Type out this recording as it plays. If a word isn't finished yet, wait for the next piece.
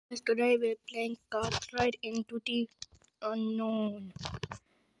Today we're playing cards right into the unknown.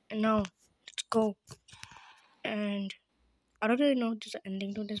 And now let's go. And I don't really know this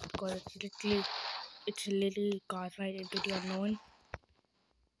ending to this because it's literally cards right into the unknown.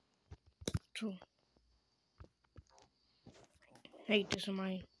 So hey, this is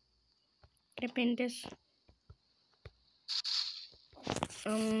mine. Can I paint this?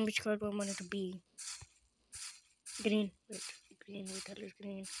 Which card do I want it to be? Green. Wait, green. What color is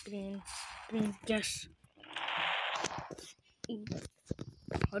green? Green. Yes.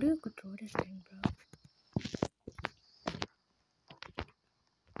 How do you control this thing, bro?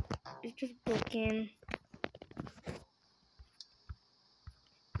 It's just broken.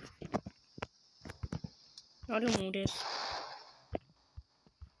 How do you move this?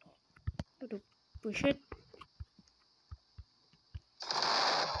 How to push it?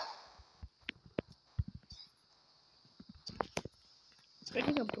 I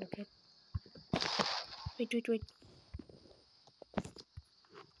think I broke it. Wait.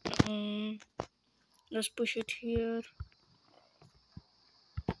 Let's push it here.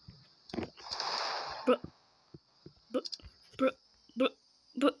 Bro.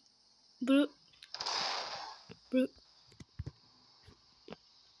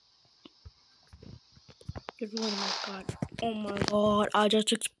 Oh my god. Oh my god. I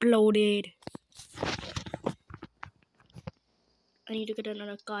just exploded. I need to get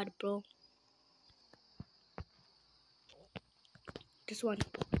another card, bro. This one.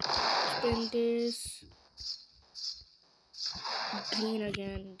 Spin this. Green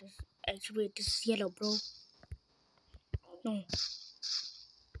again. Wait, this is yellow, bro. No.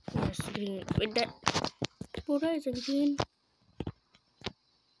 Yes, green. Wait, that. Bro, that isn't green.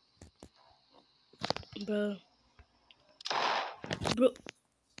 Bro.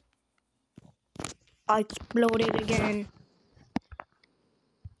 I exploded again.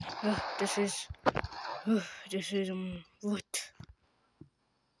 This is what?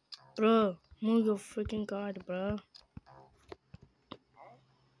 Bro, move your freaking card, bro.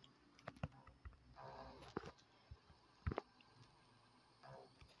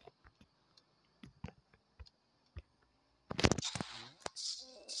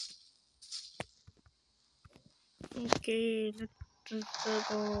 Okay, let's just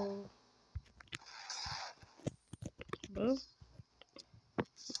go. Bro.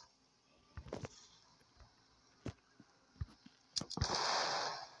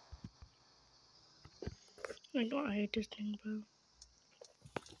 I hate this thing, bro.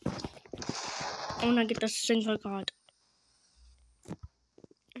 I wanna get a single card.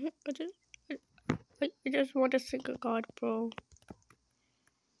 I just want a single card, bro.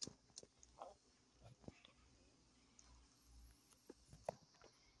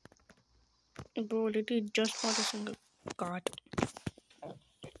 Bro, literally just want a single card.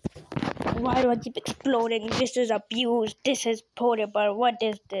 Why do I keep exploding? This is abuse. This is portable. What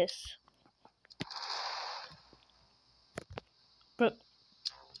is this? Bro.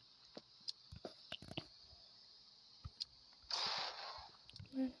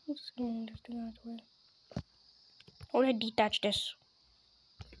 Man, I'm just gonna move this thing out of the way. How do I detach this?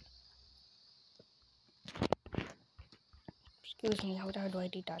 Excuse me, how do I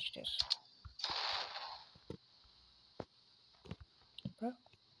detach this? Bro.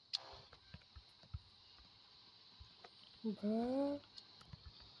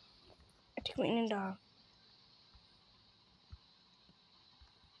 I think we need to.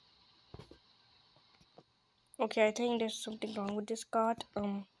 Okay, I think there's something wrong with this card.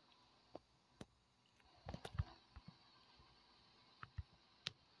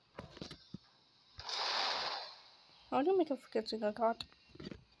 How do you make a freaking single card?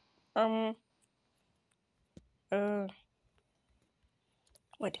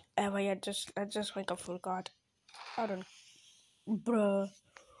 Whatever, yeah, let's just make a full card. I don't know. Bruh.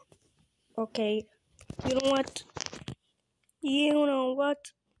 Okay. You know what?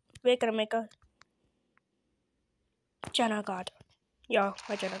 We're gonna make a Jana card. Yeah,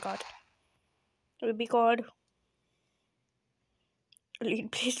 a Jana card. It will be called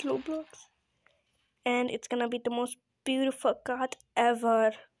Elite Place Roblox. And it's gonna be the most beautiful card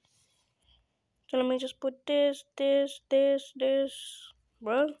ever. So let me just put this.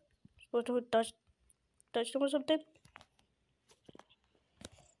 Bro, supposed to touch them or something?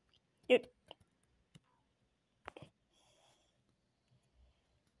 Yep.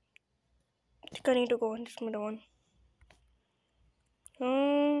 I think I need to go on this middle one.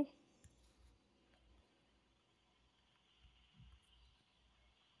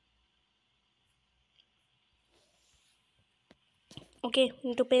 Okay,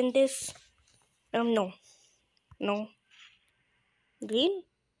 need to paint this. No. Green?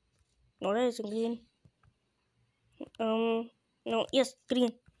 No, that isn't green. No, yes,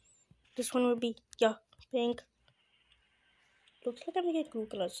 green. This one will be, yeah, pink. Looks like I'm making glue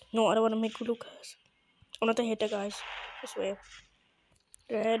colors. No, I don't want to make glue colors. I'm not a hater, guys. I swear.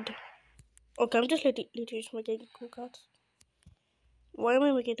 Red. Okay, I'm just literally just making glue cards. Why am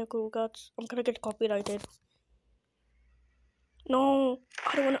I making the glue cards? I'm gonna get copyrighted. No,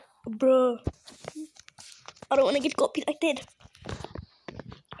 I don't wanna, bruh. I don't wanna get copyrighted.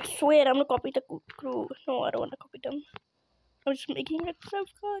 I swear I'm gonna copy the crew. No, I don't wanna copy them. I'm just making a self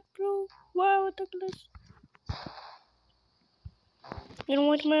card, bro. Wow, Douglas. You know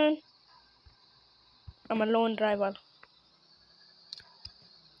what, man? I'm a lone driver.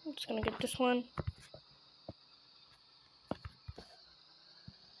 I'm just gonna get this one.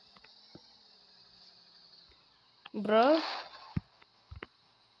 Bro.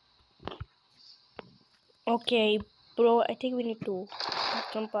 Okay, bro. I think we need to cut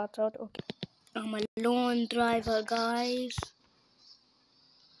some parts out. Okay. I'm a lone driver, guys.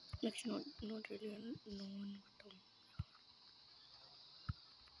 Actually, not really a lone.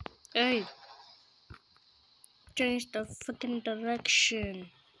 Hey, change the fucking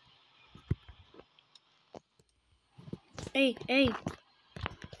direction. Hey, hey.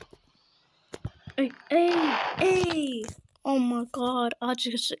 Hey, hey, hey. Oh my god, I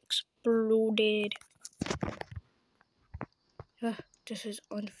just exploded. This is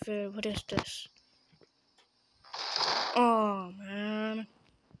unfair. What is this? Oh man.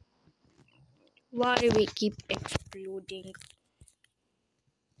 Why do we keep exploding?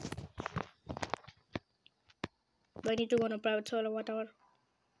 Do I need to go on a private server or whatever?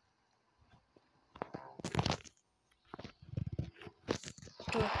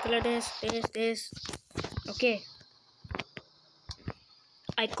 Okay, color this. Okay.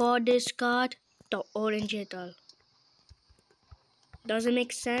 I called this card the orange metal. Does it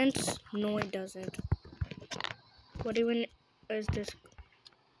make sense? No, it doesn't. What even is this?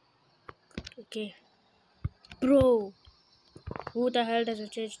 Okay. Bro, who the hell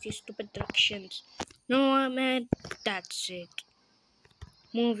doesn't change these stupid directions? No, man, that's it.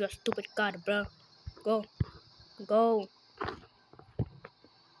 Move your stupid card, bro. Go. Go.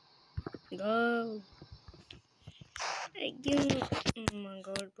 Go. Again. Oh my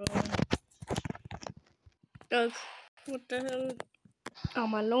god, bro. Doug, what the hell?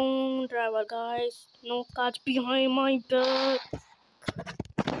 I'm a lone driver, guys. No cars behind my back.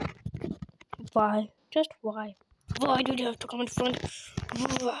 Why? Just why? Why did you have to come in front?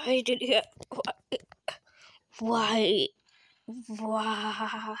 Why did you have... Why?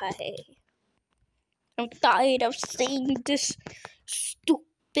 Why? I'm tired of seeing this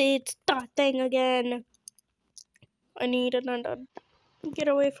stupid star thing again. I need another. Get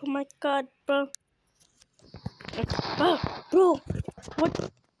away from my card, bro. Ah, bro,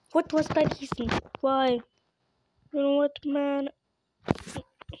 what was that reason? Why? You know what, man?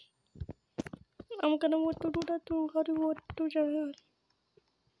 I'm gonna want to do that too. How do you want to do that?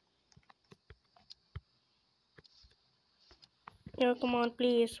 Yeah, come on,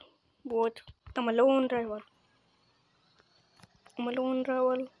 please. What? I'm a lone driver. I'm a lone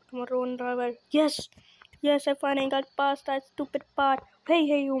driver. I'm a lone driver. Yes! Yes, I finally got past that stupid part. Hey,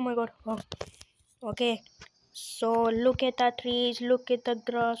 hey, oh my god. Oh. Okay. So, look at the trees, look at the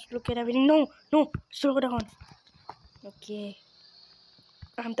grass, look at everything. No, no, slow down. Okay.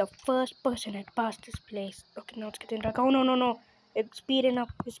 I'm the first person that passed this place. Okay, now it's getting dark. Oh, no, no, no. It's speeding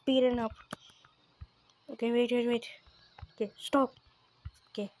up. It's speeding up. Okay, wait. Okay, stop.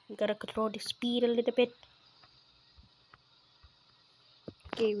 Okay, we gotta control the speed a little bit.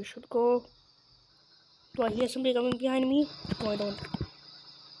 Okay, we should go. Do I hear somebody coming behind me? No, I don't.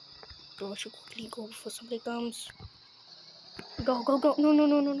 Bro, I should quickly go before somebody comes. Go.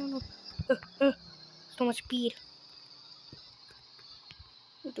 No. So much speed.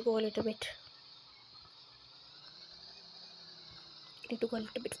 Need to go a little bit. Need to go a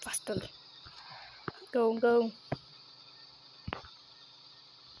little bit faster. Go.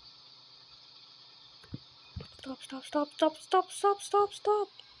 Stop.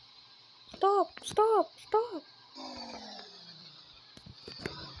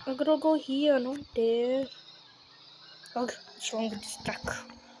 I'm gonna go here, not there. Oh, what's wrong with this truck?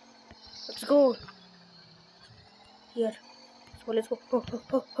 Let's go. Here. So let's go.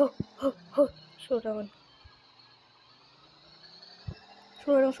 Oh. Slow down.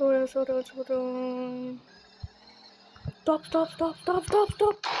 Slow down. Stop.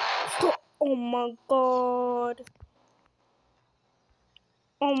 Oh my god.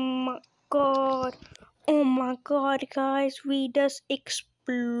 Oh my god, guys. We just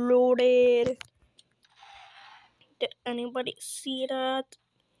exploded. Did anybody see that?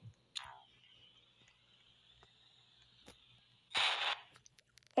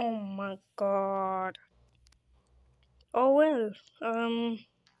 Oh my god. Oh well. Uh.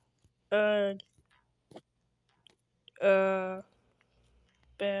 Uh.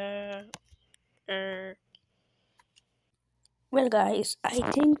 Uh. uh. Well, guys, I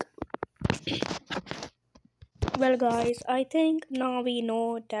think. Well, guys, I think now we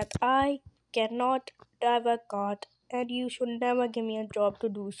know that I cannot drive a cart, and you should never give me a job to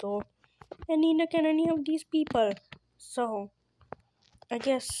do so, and neither can any of these people. So, I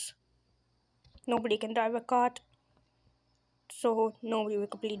guess nobody can drive a cart, so nobody will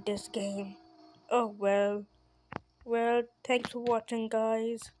complete this game. Oh well. Well, thanks for watching,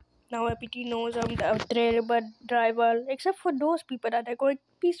 guys. Now APT knows I'm the terrible driver, except for those people that are going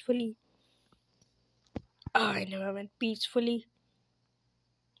peacefully. I never went peacefully.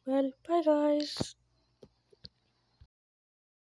 Well, bye, guys.